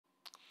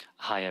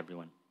Hi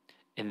everyone.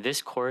 In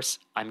this course,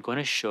 I'm going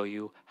to show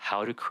you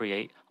how to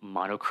create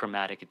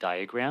monochromatic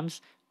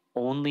diagrams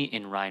only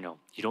in Rhino.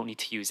 You don't need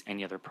to use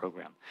any other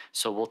program.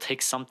 So we'll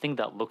take something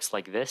that looks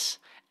like this,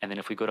 and then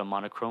if we go to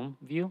monochrome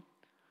view,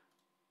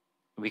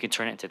 we can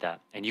turn it into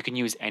that. And you can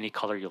use any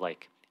color you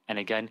like. And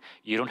again,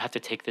 you don't have to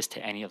take this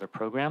to any other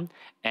program.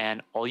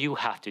 And all you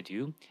have to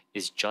do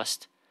is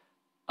just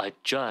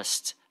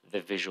adjust the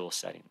visual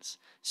settings.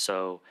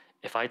 So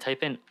if I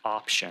type in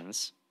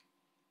options,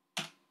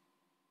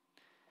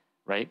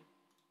 right?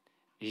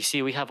 You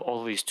see we have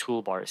all of these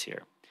toolbars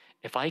here.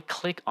 If I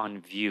click on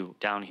view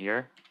down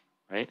here,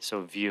 right?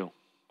 So view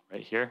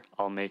right here,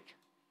 I'll make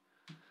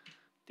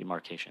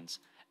demarcations.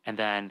 And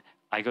then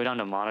I go down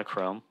to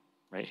monochrome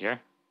right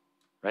here,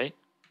 right?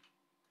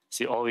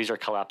 See, all these are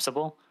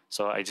collapsible.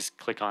 So I just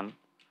click on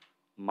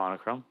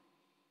monochrome,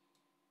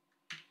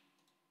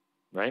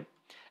 right?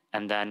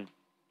 And then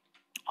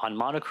on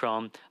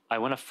monochrome, I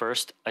want to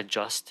first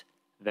adjust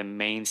the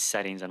main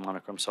settings on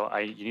monochrome. So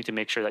you need to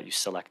make sure that you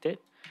select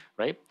it,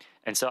 right?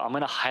 And so I'm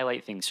going to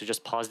highlight things. So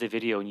just pause the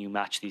video and you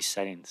match these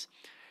settings.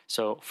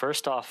 So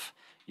first off,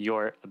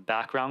 your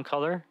background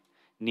color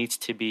needs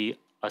to be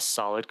a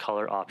solid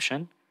color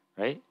option,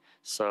 right?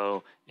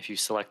 So if you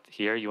select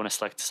here, you want to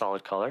select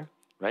solid color,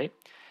 right?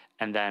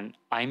 And then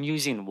I'm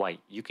using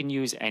white. You can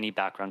use any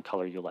background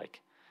color you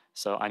like.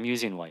 So I'm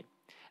using white.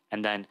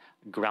 And then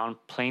ground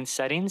plane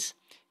settings,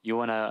 you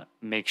want to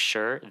make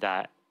sure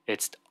that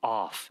it's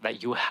off,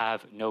 that you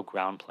have no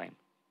ground plane,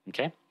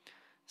 okay?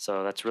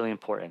 So that's really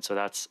important. So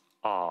that's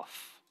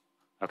off,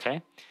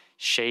 okay?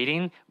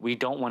 Shading, we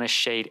don't want to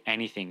shade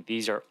anything.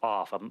 These are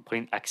off. I'm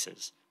putting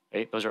X's,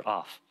 right? Those are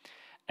off.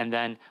 And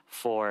then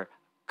for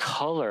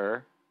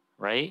color,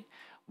 right,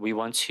 we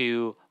want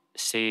to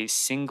say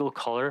single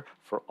color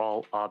for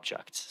all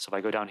objects. So if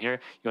I go down here,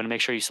 you want to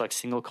make sure you select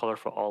single color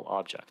for all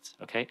objects,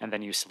 okay? And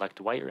then you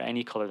select white or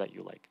any color that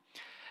you like.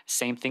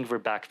 Same thing for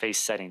back face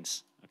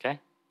settings, okay?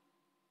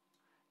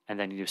 And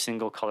then you do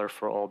single color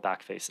for all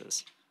back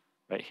faces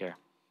right here,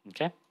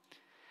 okay?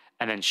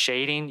 And then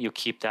shading, you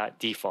keep that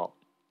default,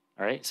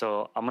 all right?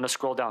 So I'm gonna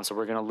scroll down, so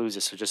we're gonna lose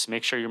this. So just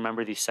make sure you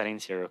remember these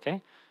settings here,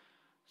 okay?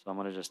 So I'm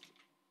gonna just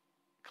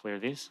clear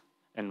these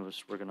and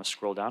we're gonna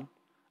scroll down.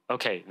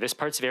 Okay, this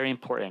part's very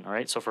important, all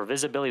right? So for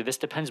visibility, this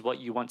depends what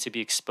you want to be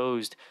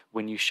exposed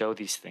when you show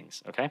these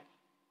things, okay?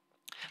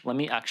 Let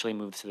me actually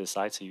move to the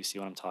side so you see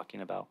what I'm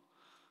talking about.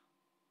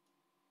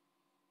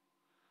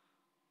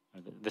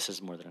 This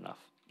is more than enough.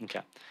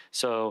 Okay,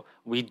 so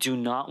we do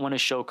not want to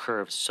show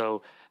curves.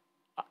 So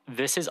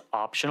this is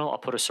optional. I'll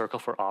put a circle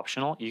for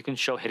optional. You can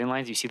show hidden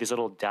lines. You see these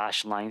little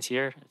dashed lines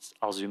here.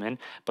 I'll zoom in,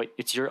 but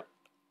it's your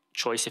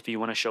choice if you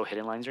want to show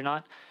hidden lines or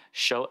not.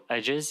 Show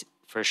edges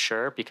for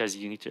sure, because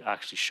you need to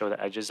actually show the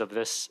edges of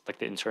this, like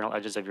the internal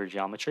edges of your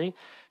geometry.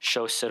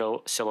 Show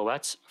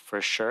silhouettes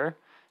for sure.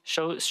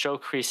 Show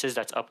creases,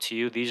 that's up to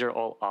you. These are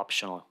all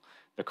optional.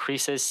 The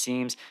creases,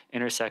 seams,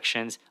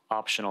 intersections,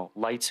 optional.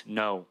 Lights,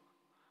 no,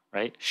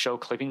 right? Show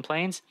clipping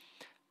planes.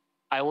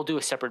 I will do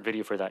a separate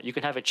video for that. You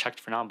can have it checked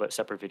for now, but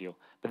separate video.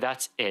 But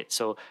that's it.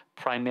 So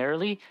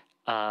primarily,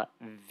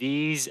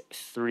 these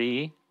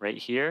three right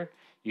here,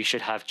 you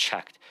should have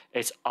checked.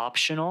 It's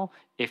optional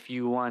if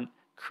you want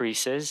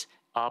creases,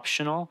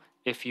 optional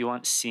if you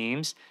want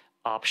seams,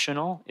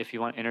 optional if you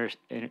want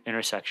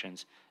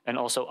intersections, and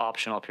also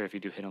optional up here if you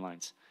do hidden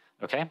lines,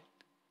 okay?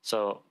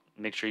 So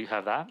make sure you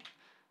have that.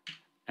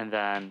 And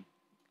then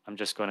I'm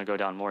just going to go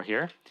down more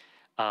here.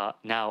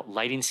 Now,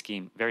 lighting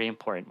scheme, very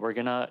important. We're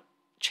going to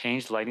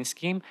change the lighting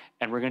scheme,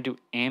 and we're going to do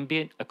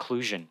ambient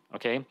occlusion,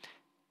 okay?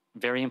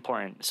 Very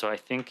important. So I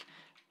think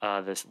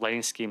this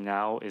lighting scheme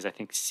now is, I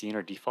think, scene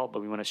or default,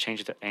 but we want to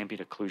change it to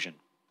ambient occlusion.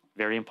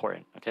 Very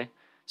important, okay?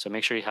 So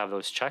make sure you have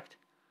those checked.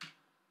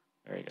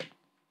 Very good.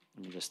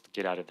 Let me just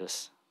get out of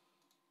this.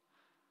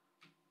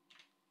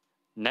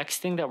 Next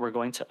thing that we're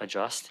going to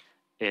adjust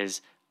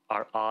is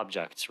our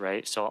objects,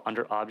 right? So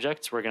under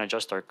objects, we're going to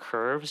adjust our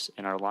curves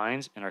and our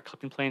lines and our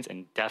clipping planes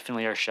and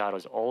definitely our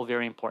shadows, all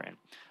very important,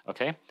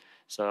 okay?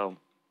 So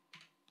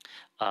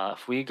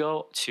if we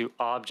go to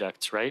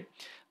objects, right?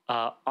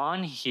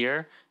 On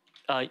here,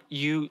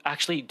 you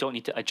actually don't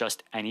need to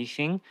adjust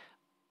anything.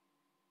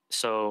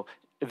 So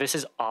this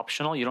is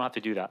optional. You don't have to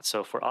do that.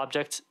 So for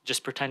objects,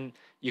 just pretend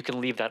you can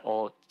leave that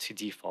all to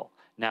default.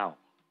 Now,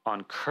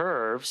 on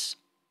curves,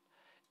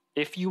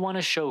 if you want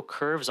to show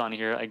curves on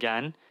here,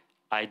 again,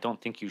 I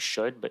don't think you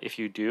should, but if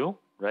you do,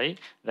 right,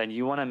 then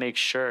you want to make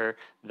sure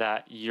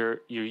that you're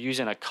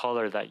using a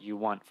color that you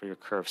want for your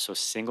curves. So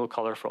single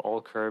color for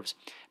all curves.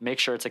 Make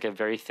sure it's like a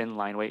very thin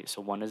line weight.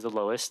 So 1 is the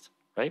lowest,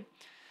 right?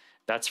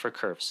 That's for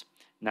curves.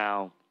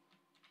 Now,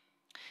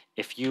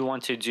 if you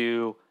want to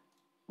do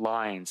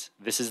lines,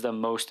 this is the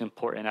most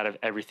important out of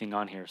everything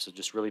on here. So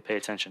just really pay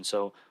attention.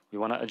 So we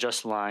want to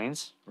adjust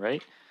lines,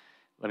 right?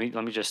 Let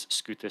me just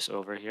scoot this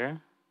over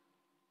here.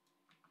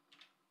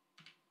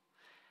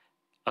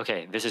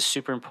 Okay, this is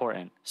super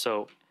important.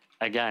 So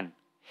again,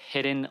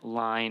 hidden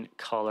line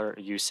color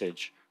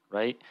usage,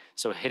 right?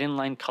 So hidden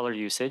line color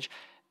usage,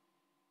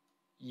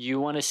 you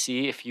want to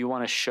see if you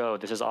want to show,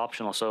 this is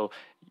optional. So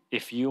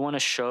if you want to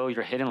show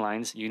your hidden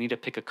lines, you need to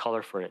pick a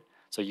color for it.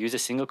 So use a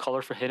single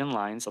color for hidden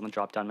lines on the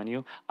drop-down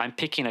menu. I'm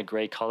picking a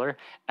gray color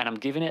and I'm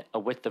giving it a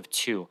width of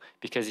 2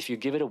 because if you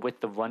give it a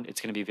width of 1, it's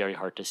going to be very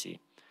hard to see.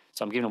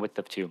 So I'm giving a width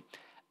of 2.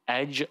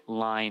 Edge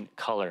line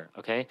color,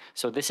 okay?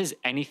 So this is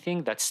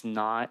anything that's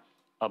not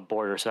a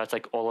border. So that's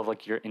like all of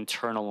like your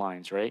internal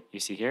lines, right? You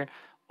see here,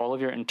 all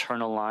of your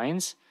internal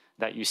lines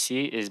that you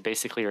see is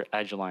basically your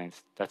edge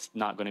lines. That's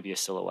not going to be a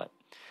silhouette.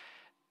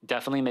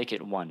 Definitely make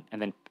it 1.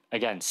 And then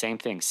again, same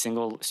thing,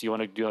 single. So you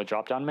want to do a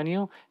drop down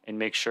menu and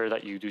make sure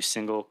that you do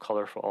single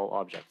color for all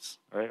objects,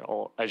 all right?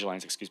 All edge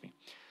lines, excuse me.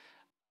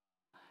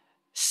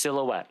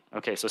 Silhouette.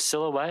 Okay, so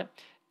silhouette,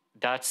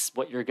 that's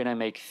what you're going to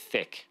make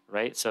thick,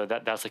 right? So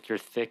that's like your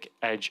thick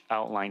edge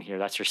outline here.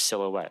 That's your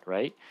silhouette,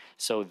 right?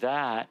 So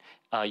that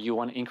you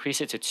want to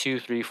increase it to 2,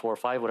 3, 4,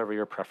 5, whatever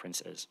your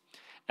preference is.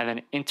 And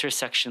then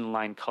intersection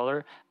line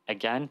color,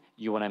 again,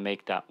 you want to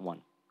make that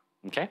 1,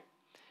 okay?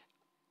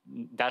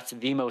 That's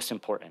the most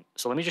important.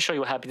 So let me just show you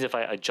what happens if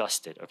I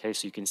adjust it, okay?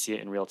 So you can see it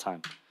in real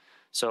time.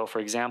 So for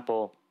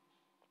example,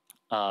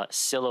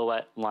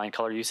 silhouette line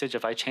color usage,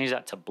 if I change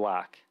that to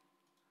black,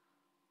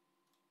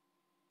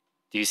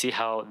 do you see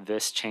how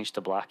this changed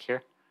to black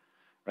here,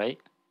 right?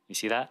 You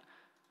see that?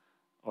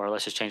 Or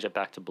let's just change it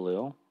back to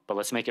blue, but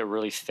let's make it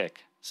really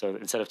thick. So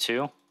instead of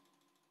 2,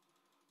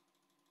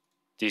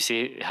 do you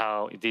see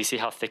how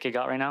thick it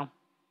got right now?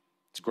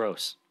 It's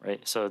gross,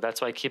 right? So that's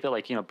why I keep it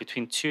like, you know,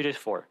 between 2 to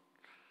 4.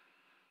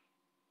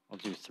 I'll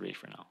do 3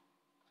 for now.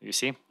 You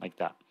see, like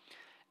that.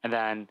 And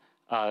then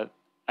I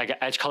got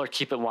edge color,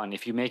 keep it 1.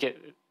 If you make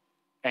it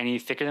any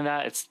thicker than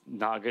that, it's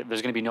not good.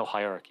 There's going to be no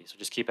hierarchy, so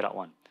just keep it at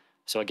 1.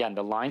 So again,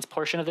 the lines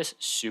portion of this,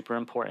 super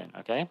important,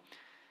 okay?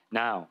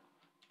 Now,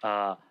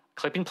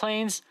 clipping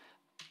planes,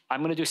 I'm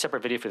going to do a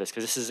separate video for this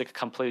because this is a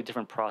completely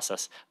different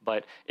process.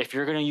 But if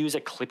you're going to use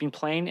a clipping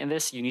plane in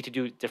this, you need to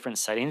do different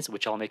settings,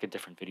 which I'll make a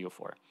different video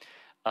for.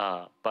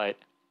 We'll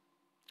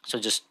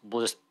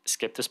just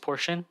skip this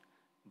portion.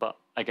 But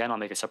again, I'll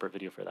make a separate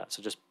video for that.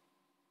 So just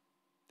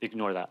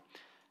ignore that.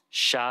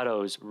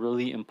 Shadows,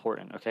 really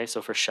important, okay?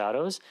 So for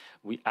shadows,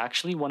 we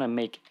actually want to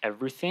make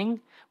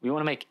everything,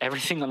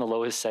 on the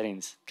lowest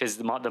settings because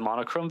the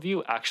monochrome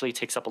view actually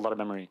takes up a lot of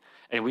memory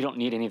and we don't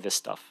need any of this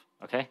stuff,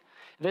 okay?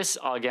 This,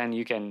 again,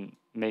 you can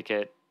make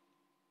it,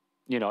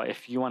 you know,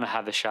 if you want to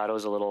have the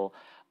shadows a little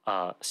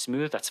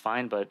smooth, that's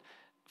fine. But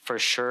for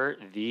sure,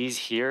 these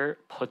here,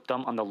 put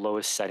them on the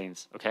lowest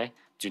settings, okay?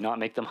 Do not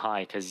make them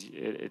high because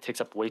it takes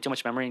up way too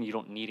much memory and you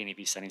don't need any of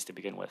these settings to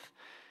begin with,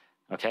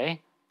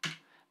 okay?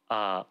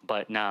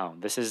 But now,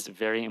 this is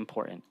very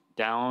important.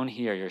 Down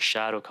here, your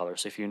shadow color.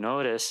 So if you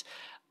notice,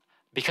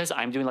 because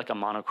I'm doing like a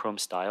monochrome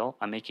style,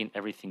 I'm making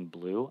everything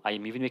blue.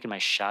 I'm even making my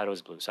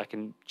shadows blue. So I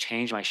can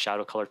change my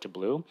shadow color to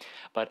blue,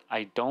 but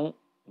I don't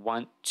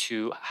want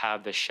to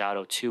have the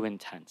shadow too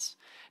intense.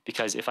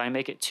 Because if I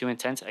make it too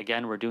intense,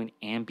 again, we're doing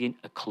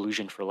ambient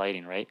occlusion for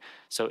lighting, right?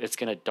 So it's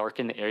gonna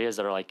darken the areas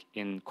that are like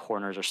in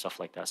corners or stuff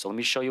like that. So let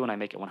me show you when I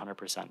make it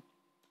 100%.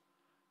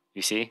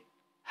 You see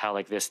how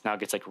like this now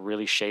gets like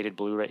really shaded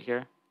blue right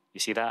here? You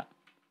see that?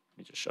 Let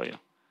me just show you.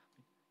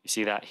 You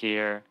see that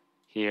here,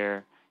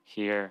 here,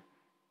 here,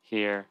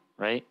 here,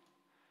 right?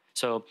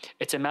 So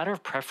it's a matter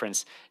of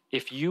preference.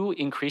 If you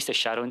increase the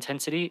shadow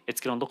intensity,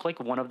 it's gonna look like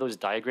one of those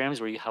diagrams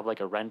where you have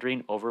like a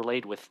rendering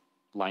overlaid with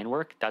line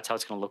work. That's how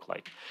it's going to look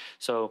like.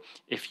 So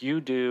if you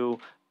do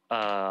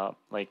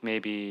like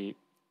maybe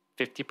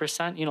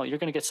 50%, you know, you're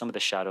going to get some of the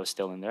shadows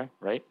still in there,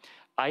 right?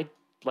 I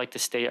like to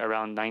stay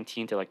around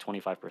 19 to like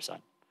 25%.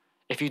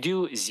 If you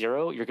do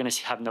 0, you're going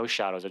to have no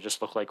shadows. It'll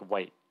just look like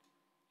white.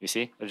 You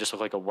see? It'll just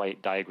look like a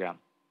white diagram.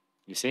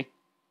 You see?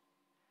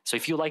 So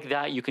if you like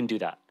that, you can do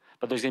that.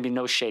 But there's going to be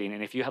no shading.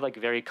 And if you have like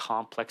very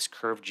complex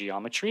curved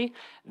geometry,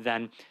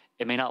 then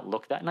it may not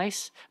look that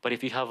nice. But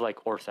if you have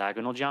like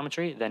orthogonal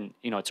geometry, then,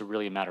 you know, it's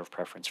really a matter of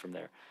preference from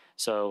there.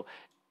 So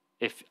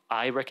if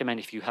I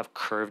recommend if you have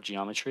curved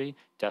geometry,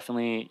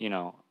 definitely, you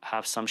know,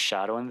 have some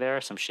shadow in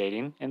there, some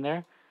shading in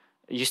there.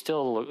 It'll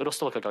still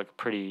look like a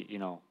pretty, you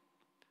know,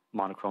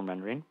 monochrome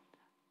rendering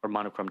or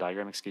monochrome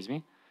diagram, excuse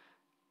me.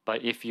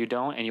 But if you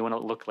don't and you want to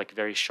look like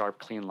very sharp,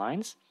 clean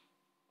lines,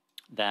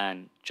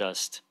 then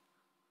just,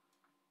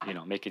 you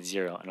know, make it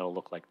 0 and it'll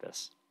look like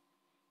this.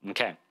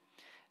 Okay.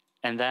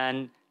 And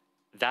then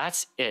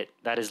that's it.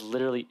 That is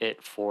literally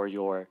it for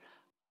your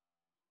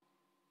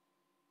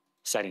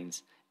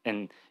settings.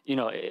 And, you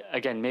know,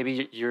 again,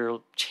 maybe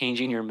you're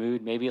changing your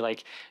mood. Maybe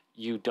like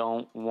you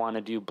don't want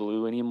to do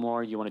blue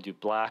anymore. You want to do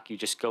black. You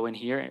just go in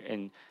here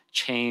and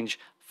change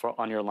for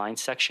on your line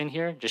section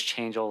here. Just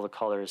change all the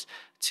colors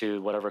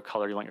to whatever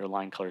color you want your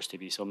line colors to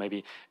be. So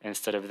maybe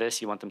instead of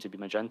this, you want them to be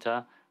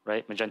magenta,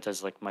 right? Magenta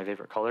is like my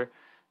favorite color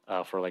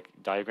for like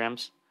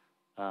diagrams.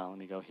 Let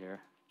me go here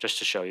just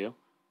to show you,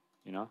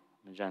 you know,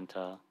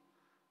 magenta.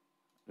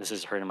 This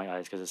is hurting my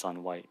eyes because it's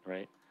on white,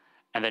 right?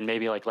 And then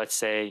maybe like, let's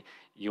say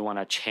you want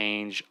to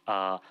change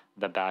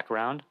the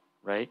background,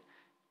 right?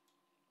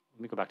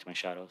 Let me go back to my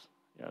shadows.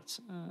 Yeah, it's,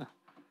 and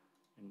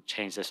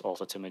change this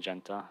also to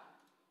magenta.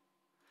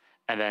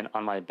 And then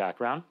on my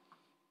background,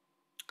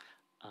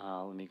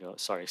 let me go,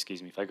 sorry,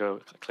 excuse me. If I go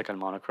click on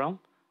monochrome,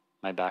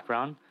 my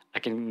background, I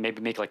can maybe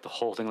make like the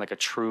whole thing like a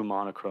true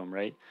monochrome,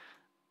 right?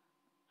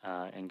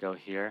 And go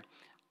here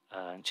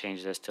and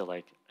change this to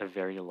like a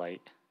very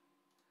light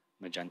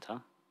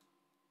magenta.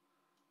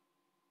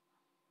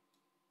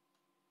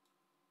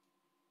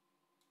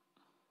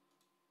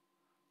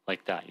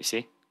 Like that, you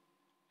see?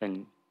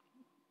 And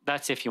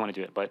that's if you want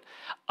to do it, but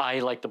I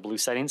like the blue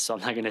settings, so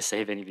I'm not going to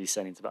save any of these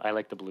settings, but I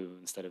like the blue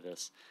instead of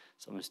this.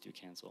 So I'm going to do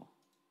cancel.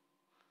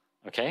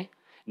 Okay?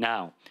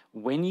 Now,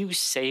 when you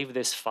save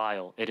this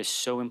file, it is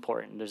so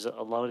important. There's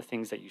a lot of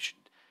things that you should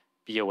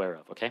be aware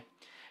of, okay?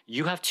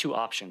 You have two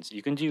options.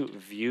 You can do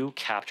view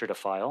capture to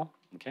file,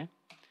 okay?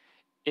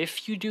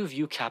 If you do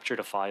view capture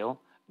to file,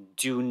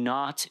 do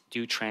not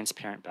do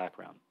transparent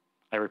background.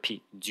 I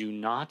repeat, do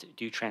not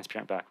do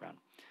transparent background.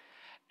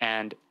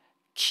 And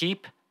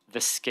keep the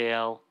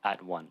scale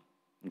at 1,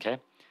 okay?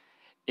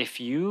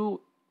 If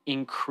you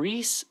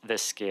increase the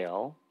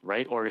scale,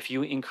 right, or if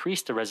you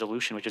increase the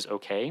resolution, which is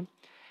okay,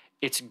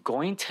 it's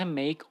going to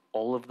make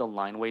all of the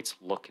line weights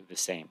look the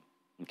same,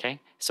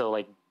 okay? So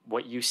like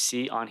what you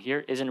see on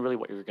here isn't really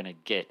what you're gonna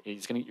get.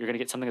 You're gonna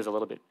get something that's a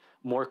little bit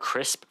more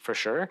crisp for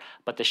sure,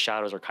 but the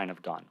shadows are kind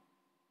of gone,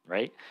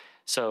 right?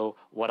 So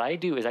what I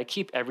do is I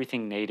keep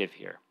everything native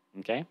here,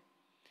 okay?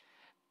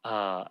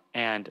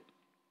 And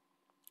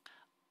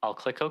I'll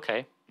click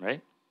OK,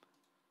 right?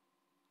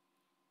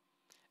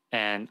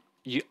 And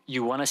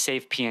you want to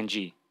save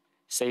PNG.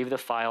 Save the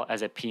file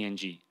as a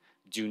PNG.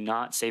 Do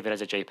not save it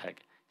as a JPEG.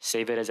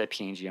 Save it as a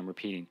PNG. I'm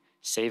repeating.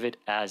 Save it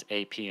as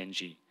a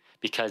PNG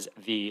because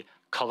the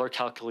color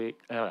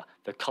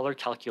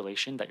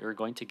calculation that you're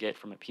going to get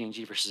from a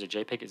PNG versus a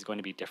JPEG is going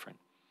to be different.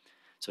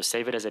 So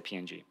save it as a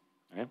PNG.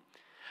 Right?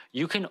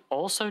 You can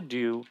also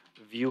do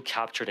view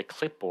capture to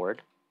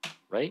clipboard,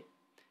 right?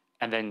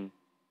 And then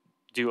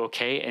do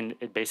OK, and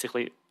it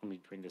basically, let me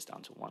bring this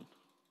down to 1.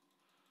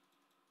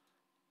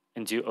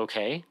 And do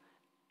OK,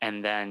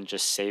 and then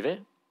just save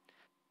it,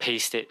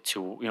 paste it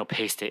to,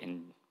 paste it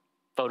in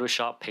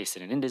Photoshop, paste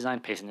it in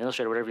InDesign, paste it in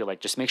Illustrator, whatever you like.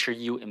 Just make sure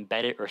you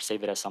embed it or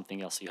save it as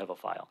something else so you have a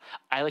file.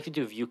 I like to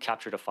do view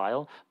capture to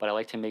file, but I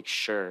like to make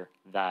sure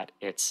that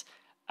it's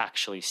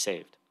actually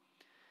saved.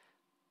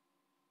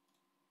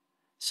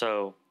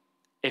 So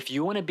if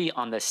you want to be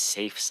on the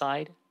safe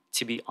side,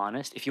 to be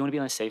honest, if you want to be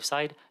on the safe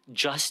side,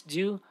 just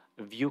do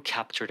view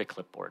capture to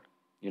clipboard,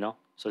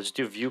 So just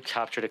do view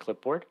capture to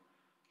clipboard.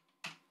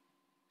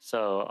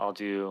 So I'll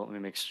do,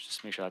 let me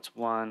just make sure that's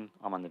 1.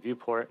 I'm on the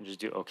viewport and just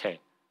do OK,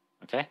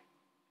 okay?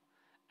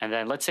 And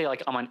then let's say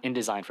like I'm on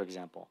InDesign, for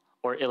example,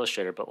 or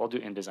Illustrator, but we'll do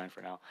InDesign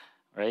for now,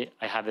 right?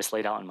 I have this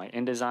laid out in my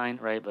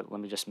InDesign, right? But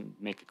let me just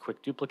make a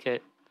quick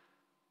duplicate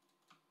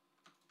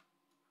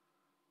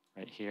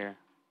right here.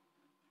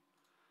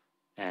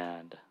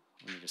 And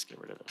let me just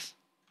get rid of this.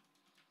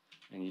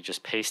 And you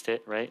just paste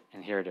it, right?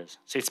 And here it is.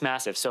 So it's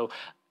massive. So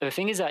the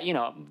thing is that,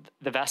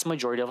 the vast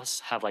majority of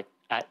us have like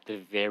at the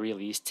very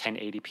least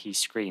 1080p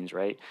screens,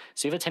 right?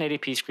 So you have a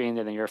 1080p screen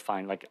and then you're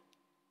fine. Like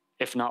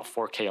if not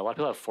 4K, a lot of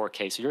people have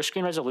 4K. So your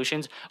screen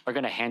resolutions are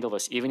gonna handle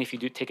this even if you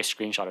do take a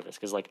screenshot of this,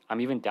 because like I'm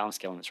even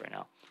downscaling this right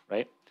now,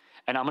 right?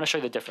 And I'm gonna show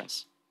you the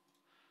difference.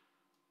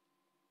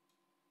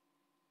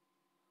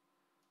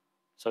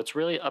 So it's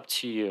really up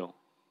to you.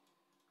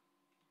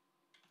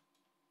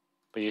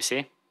 But you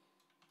see?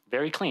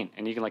 Very clean,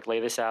 and you can like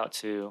lay this out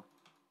to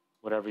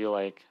whatever you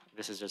like.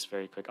 This is just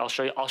very quick. I'll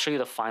show you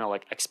the final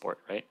like export,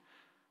 right?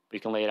 But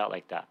you can lay it out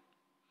like that,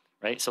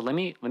 right? So let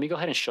me go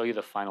ahead and show you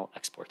the final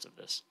exports of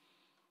this.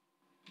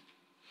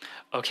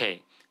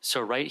 Okay, so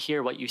right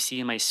here, what you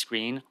see in my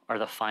screen are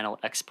the final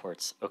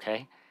exports,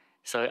 okay?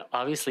 So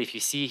obviously, if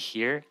you see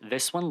here,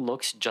 this one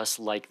looks just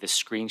like the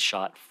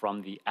screenshot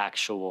from the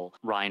actual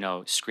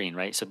Rhino screen,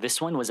 right? So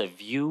this one was a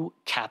view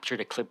capture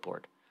to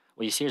clipboard.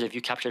 What you see is a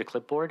view capture to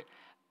clipboard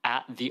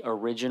at the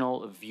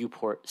original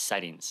viewport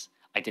settings.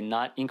 I did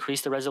not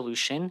increase the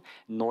resolution,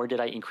 nor did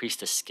I increase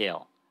the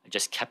scale. I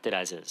just kept it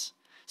as is.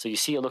 So you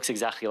see it looks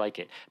exactly like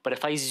it. But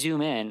if I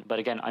zoom in, but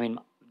again,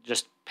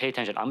 just pay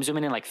attention. I'm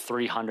zooming in like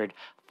 300,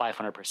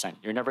 500%.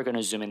 You're never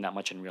gonna zoom in that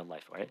much in real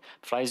life, right?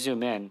 If I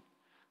zoom in,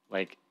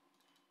 like,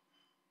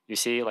 you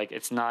see, like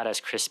it's not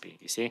as crispy,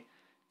 you see?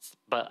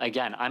 But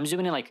again, I'm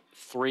zooming in like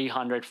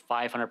 300,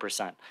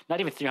 500%. Not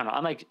even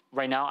 300,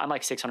 right now, I'm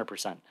like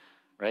 600%,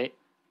 right?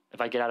 If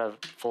I get out of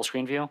full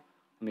screen view,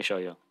 let me show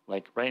you.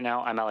 Like right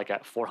now, I'm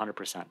at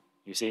 400%.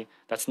 You see,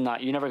 that's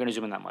not, you're never gonna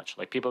zoom in that much.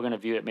 Like people are gonna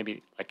view it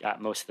maybe like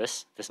at most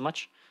this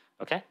much,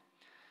 okay?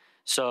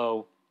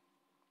 So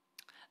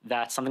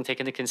that's something to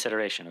take into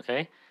consideration,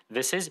 okay?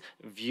 This is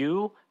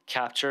view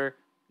capture.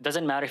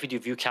 Doesn't matter if you do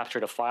view capture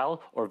to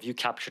file or view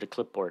capture to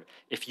clipboard.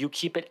 If you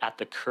keep it at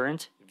the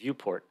current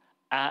viewport,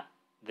 at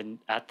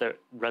the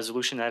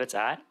resolution that it's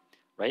at,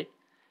 right?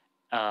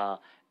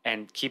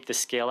 And keep the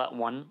scale at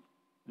 1,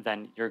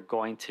 then you're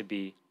going to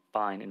be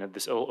fine. And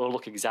it'll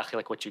look exactly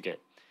like what you get.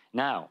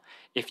 Now,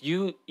 if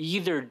you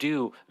either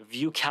do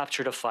view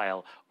capture to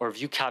file or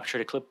view capture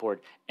to clipboard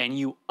and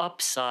you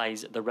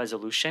upsize the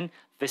resolution,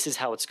 this is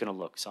how it's gonna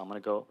look. So I'm gonna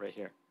go right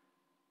here.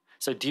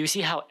 So do you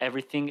see how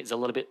everything is a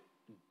little bit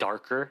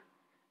darker?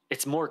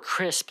 It's more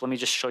crisp. Let me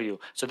just show you.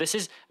 So this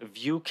is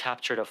view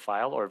captured a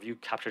file or view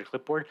captured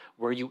clipboard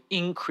where you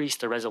increase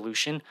the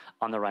resolution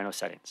on the Rhino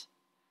settings.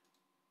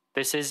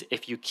 This is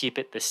if you keep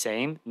it the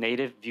same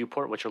native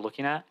viewport, what you're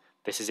looking at.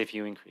 This is if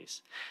you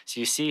increase.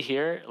 So you see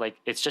here, like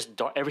it's just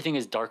dark, everything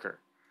is darker,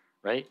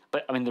 right?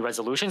 But I mean, the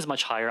resolution is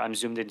much higher. I'm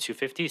zoomed in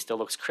 250, still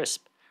looks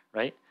crisp,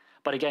 right?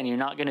 But again, you're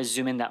not gonna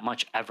zoom in that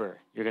much ever.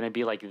 You're gonna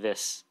be like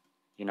this,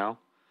 you know?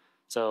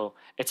 So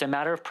it's a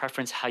matter of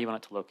preference how you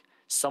want it to look.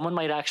 Someone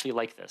might actually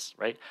like this,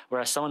 right?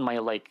 Whereas someone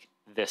might like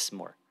this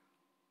more.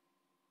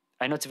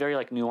 I know it's very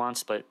like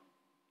nuanced, but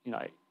you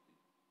know,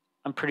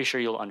 I'm pretty sure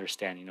you'll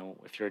understand, you know,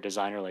 if you're a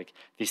designer, like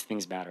these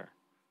things matter.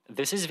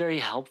 This is very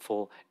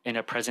helpful in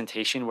a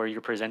presentation where you're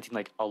presenting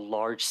like a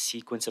large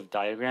sequence of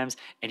diagrams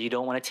and you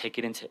don't want to take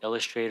it into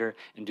Illustrator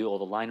and do all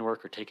the line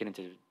work or take it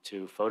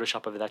into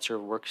Photoshop if that's your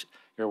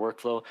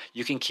workflow.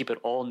 You can keep it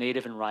all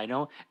native in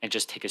Rhino and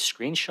just take a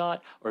screenshot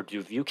or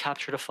do view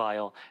capture to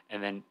file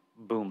and then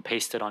boom,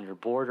 paste it on your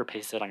board or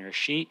paste it on your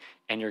sheet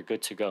and you're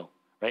good to go,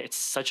 right? It's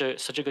such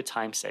a good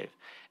time save.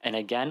 And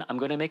again, I'm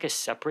going to make a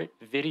separate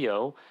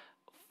video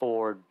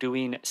for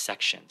doing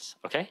sections,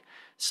 okay?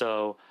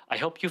 So I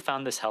hope you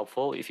found this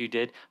helpful. If you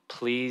did,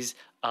 please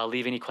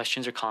leave any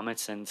questions or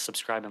comments and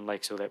subscribe and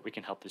like so that we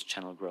can help this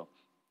channel grow.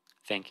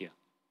 Thank you.